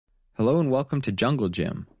Hello and welcome to Jungle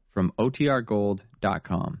Gym from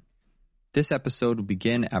OTRGold.com. This episode will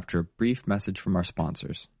begin after a brief message from our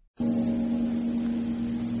sponsors. The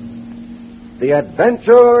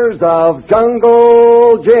Adventures of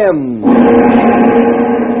Jungle Jim.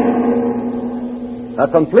 A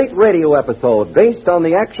complete radio episode based on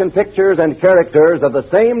the action pictures and characters of the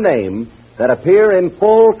same name that appear in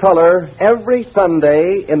full color every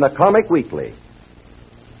Sunday in the Comic Weekly.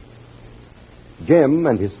 Jim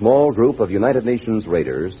and his small group of United Nations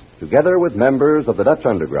raiders, together with members of the Dutch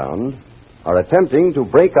underground, are attempting to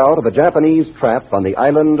break out of a Japanese trap on the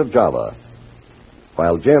island of Java.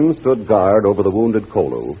 While Jim stood guard over the wounded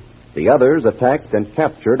Kolu, the others attacked and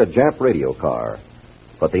captured a Jap radio car.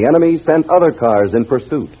 But the enemy sent other cars in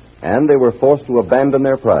pursuit, and they were forced to abandon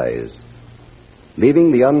their prize. Leaving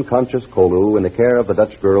the unconscious Kolu in the care of the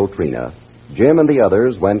Dutch girl Trina, Jim and the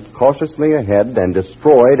others went cautiously ahead and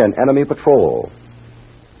destroyed an enemy patrol.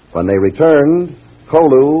 When they returned,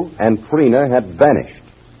 Kolu and Trina had vanished.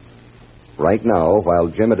 Right now, while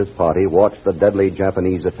Jim and his party watched the deadly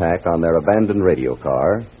Japanese attack on their abandoned radio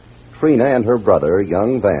car, Trina and her brother,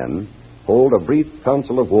 young Van, hold a brief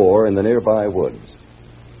council of war in the nearby woods.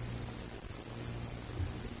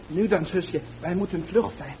 Nu dan, zusje, wij moeten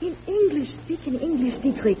vlug zijn. In English, speak in English,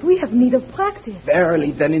 Dietrich. We have need of practice.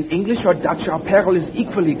 Verily, then in English or Dutch, our peril is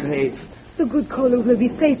equally grave. The good Kolu will be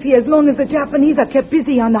safe here as long as the Japanese are kept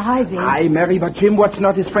busy on the highway. Aye, Mary, but Jim what's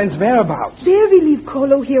not his friend's whereabouts. Dare we leave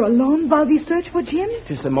Kolu here alone while we search for Jim? It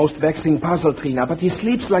is the most vexing puzzle, Trina, but he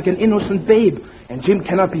sleeps like an innocent babe, and Jim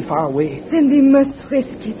cannot be far away. Then we must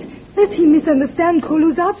risk it. Lest he misunderstand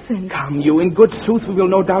Kolu's absence. Come, you. In good sooth, we will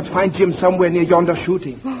no doubt find Jim somewhere near yonder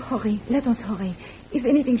shooting. Oh, hurry. Let us hurry. If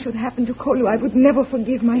anything should happen to Kolu, I would never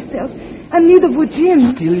forgive myself. And neither would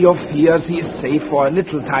Jim. Still your fears. He is safe for a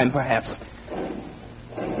little time, perhaps.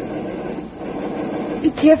 Be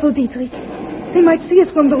careful, Dietrich. They might see us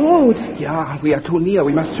from the road. Yeah, we are too near.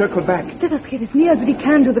 We must circle back. Let us get as near as we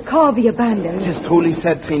can to the car we abandoned. It is truly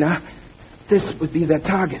said, Trina. This would be their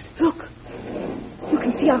target. Look. You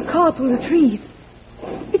can see our car through the trees.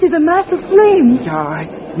 It is a mass of flames. Yeah,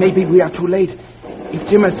 maybe we are too late. If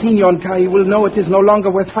Jim has seen yon car, he will know it is no longer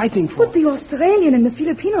worth fighting for. But the Australian and the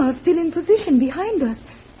Filipino are still in position behind us.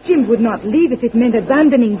 Jim would not leave if it meant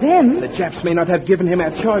abandoning them. The Japs may not have given him a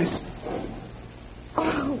choice.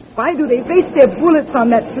 Oh, why do they waste their bullets on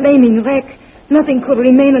that flaming wreck? Nothing could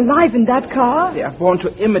remain alive in that car. They are born to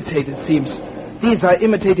imitate, it seems. These are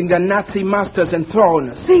imitating their Nazi masters and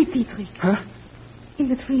thrones. Wait, Dietrich. Huh? In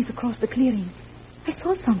the trees across the clearing, I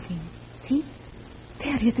saw something. See?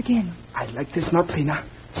 There it is again. I like this not, Trina.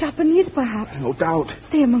 Japanese, perhaps. No doubt.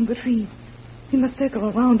 Stay among the trees. We must circle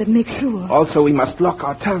around and make sure. Also, we must lock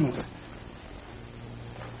our tongues.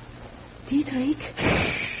 Dietrich?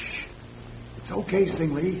 It's okay,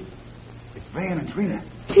 Sing Lee. It's Van and Trina.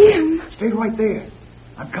 Jim! Stay right there.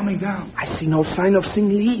 I'm coming down. I see no sign of Sing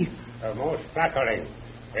Lee. Most flattering.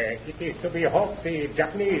 It is to be hoped the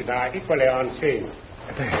Japanese are equally on scene.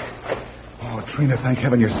 There. Oh, Trina, thank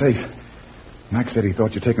heaven you're safe. Max said he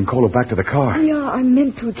thought you'd taken Kolu back to the car. Yeah, I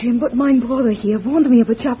meant to, Jim, but my brother here warned me of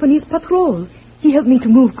a Japanese patrol. He helped me to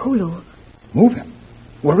move Kolu. Move him?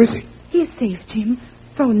 Where is he? He's safe, Jim.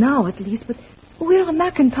 For now, at least, but where are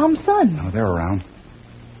Mac and Tom's son? No, they're around.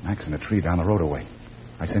 Mac's in a tree down the road away.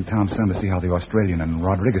 I sent Tom's son to see how the Australian and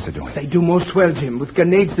Rodriguez are doing. They do most well, Jim. With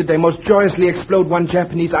grenades did they most joyously explode one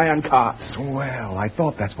Japanese iron car. Swell. I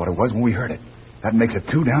thought that's what it was when we heard it. That makes it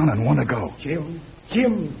 2 down and 1 to go. Jim,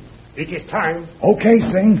 it is time. Okay,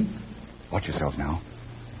 Sing. Watch yourselves now.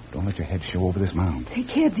 Don't let your head show over this mound. Take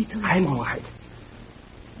care, Dietrich. I'm all right.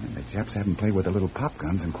 And the Japs haven't played with the little pop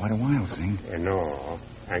guns in quite a while, Sing. No,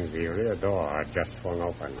 and the rear door just swung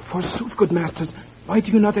open. Forsooth, good masters, why do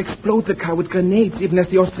you not explode the car with grenades, even as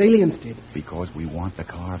the Australians did? Because we want the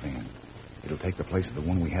car, Van. It'll take the place of the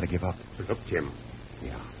one we had to give up. Look, Jim.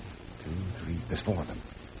 Yeah. 2, 3, there's 4 of them.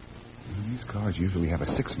 These cars usually have a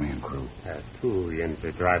 6-man crew. 2 in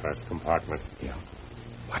the driver's compartment. Yeah.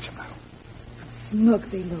 Watch them now. Smug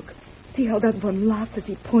they look. See how that one laughs as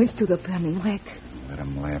he points to the burning wreck. Let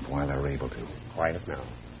them laugh while they're able to. Quiet now.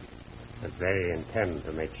 But they intend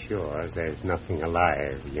to make sure there's nothing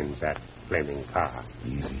alive in that flaming car.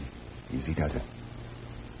 Easy. Easy does it.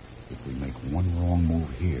 If we make one wrong move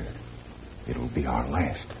here, it'll be our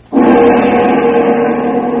last.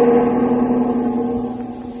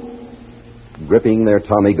 Gripping their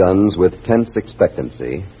Tommy guns with tense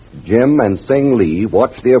expectancy, Jim and Sing Lee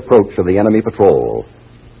watch the approach of the enemy patrol.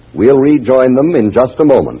 We'll rejoin them in just a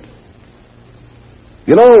moment.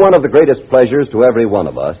 You know, one of the greatest pleasures to every one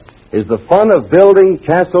of us is the fun of building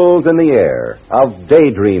castles in the air, of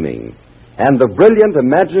daydreaming. and the brilliant,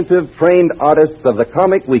 imaginative, trained artists of the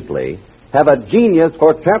Comic Weekly have a genius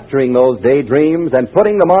for capturing those daydreams and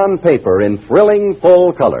putting them on paper in thrilling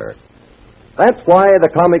full color. That's why the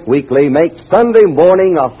Comic Weekly makes Sunday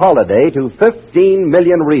morning a holiday to 15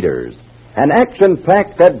 million readers, an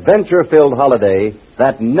action-packed, adventure-filled holiday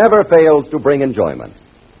that never fails to bring enjoyment.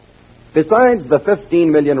 Besides the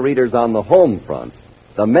 15 million readers on the home front,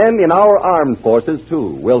 the men in our armed forces,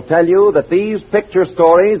 too, will tell you that these picture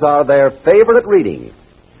stories are their favorite reading.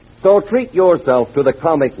 So treat yourself to the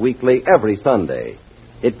Comic Weekly every Sunday.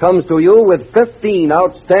 It comes to you with 15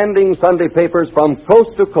 outstanding Sunday papers from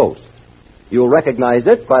coast to coast. You'll recognize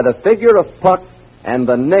it by the figure of Puck and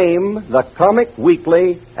the name, the Comic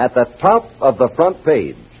Weekly, at the top of the front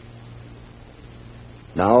page.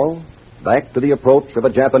 Now, back to the approach of a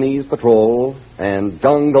Japanese patrol and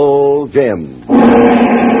Jungle Jim.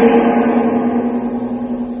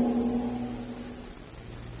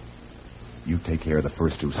 You take care of the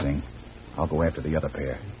first two, Sing. I'll go after the other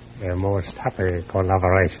pair. A most happy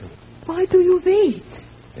collaboration. Why do you wait?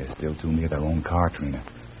 They're still too near their own car, Trina.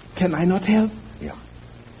 Can I not help? Yeah.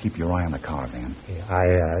 Keep your eye on the car, Van.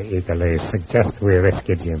 I eagerly suggest we risk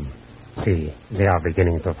it, Jim. See, they are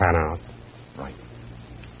beginning to fan out. Right.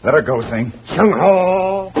 Let her go, Sing.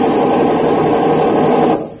 Chung-ho!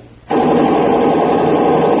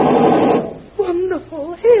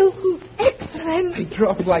 Wonderful. Hail, excellent. They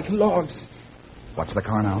dropped like logs. Watch the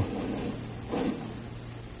car now.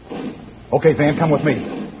 Okay, Van, come with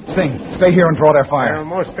me. Sing, stay here and draw their fire.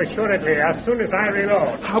 Most assuredly, as soon as I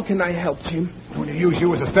reload. How can I help, Jim? I'm going to use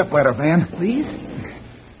you as a stepladder, Van. Please?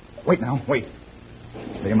 Wait now, wait.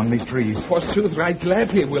 Stay among these trees. Forsooth, right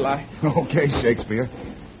gladly will I. Okay, Shakespeare.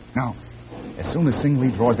 Now, as soon as Sing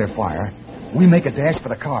Lee draws their fire, we make a dash for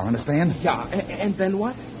the car, understand? Yeah, and then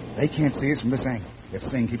what? They can't see us from this angle if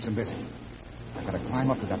Sing keeps them busy. I've got to climb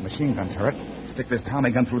up to that machine gun turret, stick this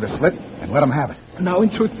Tommy gun through the slit, and let them have it. Now, in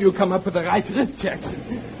truth, you come up with the right list,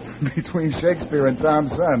 Jackson. Between Shakespeare and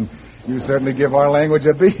Tom's son, you certainly give our language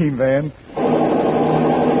a beating, Van.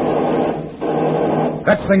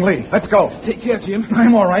 That's Sing Lee. Let's go. Take care, Jim.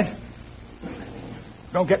 I'm all right.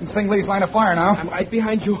 Don't get in Sing Lee's line of fire now. I'm right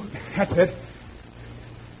behind you. That's it.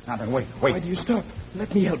 Now then, wait. Why do you stop?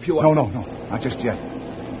 Let me help you out. No. Not just yet.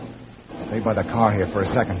 Stay by the car here for a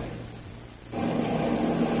second.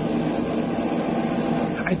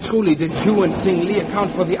 I truly did you and Sing Lee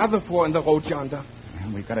account for the other four in the road yonder.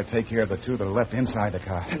 And we've got to take care of the two that are left inside the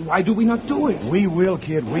car. And why do we not do it? We will,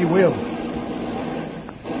 kid. We will.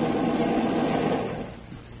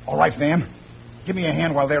 All right, Van. Give me a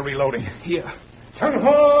hand while they're reloading. Here.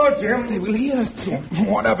 Chung-ho, Jim. They will hear us, Jim.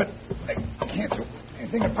 What of it? I can't do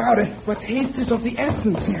anything about it. But haste is of the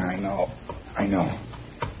essence. Yeah, I know.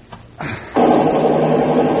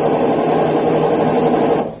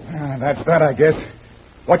 That's that, I guess.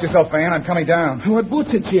 Watch yourself, Van. I'm coming down. What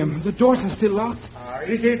boots it, Jim? The doors are still locked.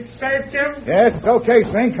 Is it safe, Jim? Yes, it's okay,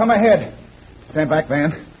 Sing. Come ahead. Stand back,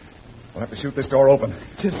 Van. We'll have to shoot this door open.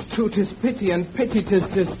 'Tis true, 'tis pity, and pity 'tis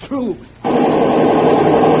true.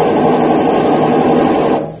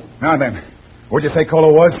 Now then, where'd you say Colo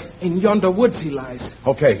was? In yonder woods he lies.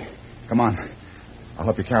 Okay, come on. I'll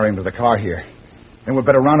help you carry him to the car here. Then we'd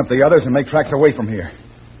better round up the others and make tracks away from here.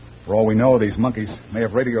 For all we know, these monkeys may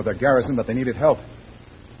have radioed their garrison that they needed help.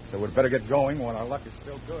 So we'd better get going while our luck is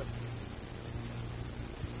still good.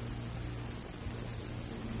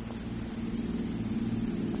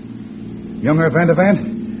 Young Herr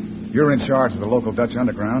Vandervant, you're in charge of the local Dutch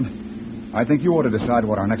underground. I think you ought to decide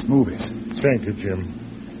what our next move is. Thank you, Jim.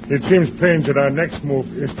 It seems plain that our next move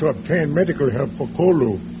is to obtain medical help for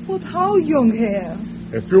Kolu. But how, young Herr?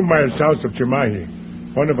 A few miles south of Chimahi,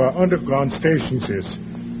 one of our underground stations is.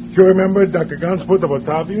 Do you remember Dr. Gansford of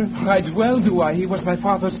Otavia? Right well do I. He was my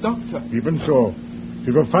father's doctor. Even so.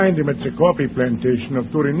 You will find him at the coffee plantation of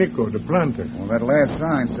Turinico, the planter. Well, that last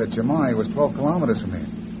sign said Chimay was 12 kilometers from here.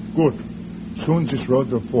 Good. Soon this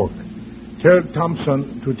road will fork. Tell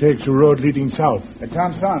Thompson to take the road leading south. Hey,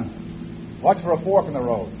 Thompson, watch for a fork in the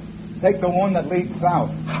road. Take the one that leads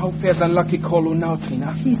south. How fares unlucky Kolu now,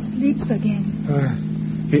 Trina? He sleeps again.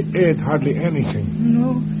 He ate hardly anything.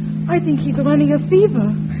 No, I think he's running a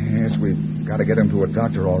fever. Yes, we've got to get him to a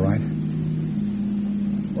doctor, all right.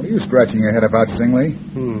 What are you scratching your head about, Sing Lee?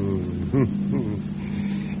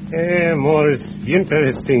 Most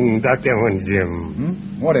interesting document,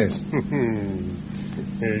 Jim. What is?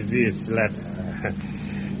 This letter.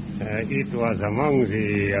 It was among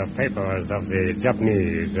the papers of the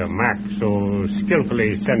Japanese Mac so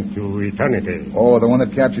skillfully sent to eternity. Oh, the one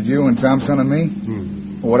that captured you and Thompson and me?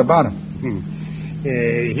 Well, what about him?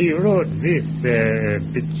 He wrote this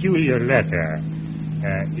peculiar letter.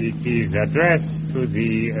 It is addressed to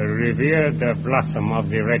the revered blossom of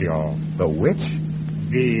the radio. The which?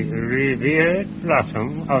 The revered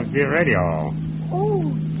blossom of the radio.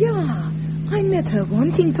 Oh, yeah. I met her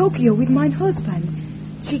once in Tokyo with my husband.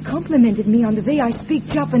 She complimented me on the way I speak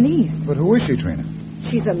Japanese. But who is she, Trina?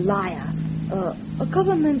 She's a liar. A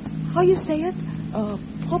government, how you say it?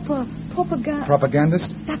 Propaganda.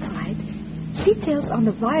 Propagandist? That's right. She tells on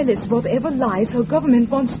the wireless whatever lies her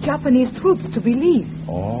government wants Japanese troops to believe.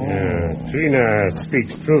 Oh. Trina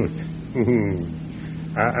speaks truth.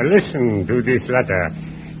 Listen to this letter.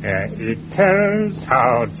 It tells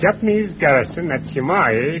how Japanese garrison at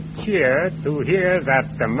Chimai cheered to hear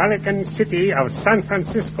that the American city of San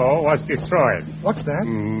Francisco was destroyed. What's that?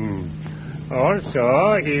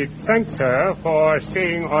 Also, it thanks her for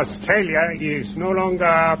saying Australia is no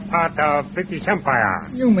longer part of British Empire.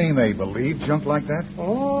 You mean they believe junk like that?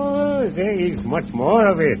 Oh, there is much more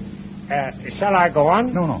of it. Shall I go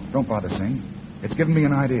on? No, don't bother, Singh. It's given me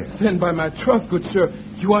an idea. Then by my troth, good sir,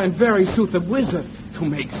 you are in very sooth a wizard to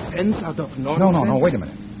make sense out of nonsense. No, wait a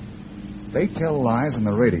minute. They tell lies on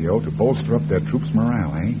the radio to bolster up their troops'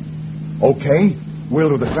 morale, eh? Okay, we'll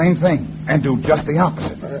do the same thing and do just the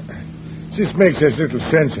opposite. This makes as little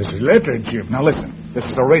sense as a letter, Jim. Now listen, this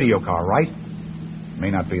is a radio car, right? May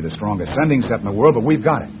not be the strongest sending set in the world, but we've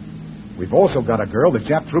got it. We've also got a girl the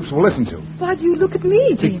Jap troops will listen to. Why do you look at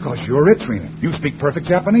me, Jim? Because you're it, Trina. You speak perfect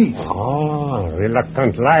Japanese. Oh,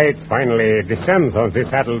 reluctant light finally descends on this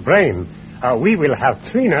addled brain. We will have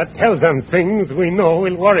Trina tell them things we know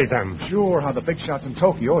will worry them. Sure, how the big shots in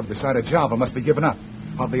Tokyo have decided Java must be given up.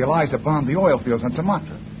 How the Allies have bombed the oil fields on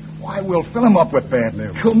Sumatra. Why, we'll fill him up with bad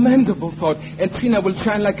news. Commendable thought, and Trina will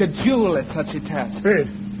shine like a jewel at such a task. Speed.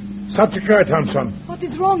 Stop the car, Thompson. What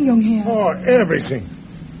is wrong, young hare? Oh, everything.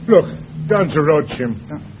 Look, down the road, Jim.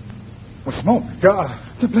 With smoke.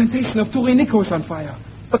 The plantation of Turiniko is on fire.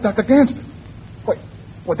 But Dr. Gansby.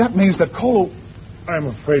 Wait, that means that coal... I'm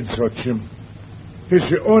afraid so, Jim. He's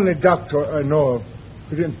the only doctor I know of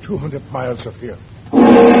within 200 miles of here.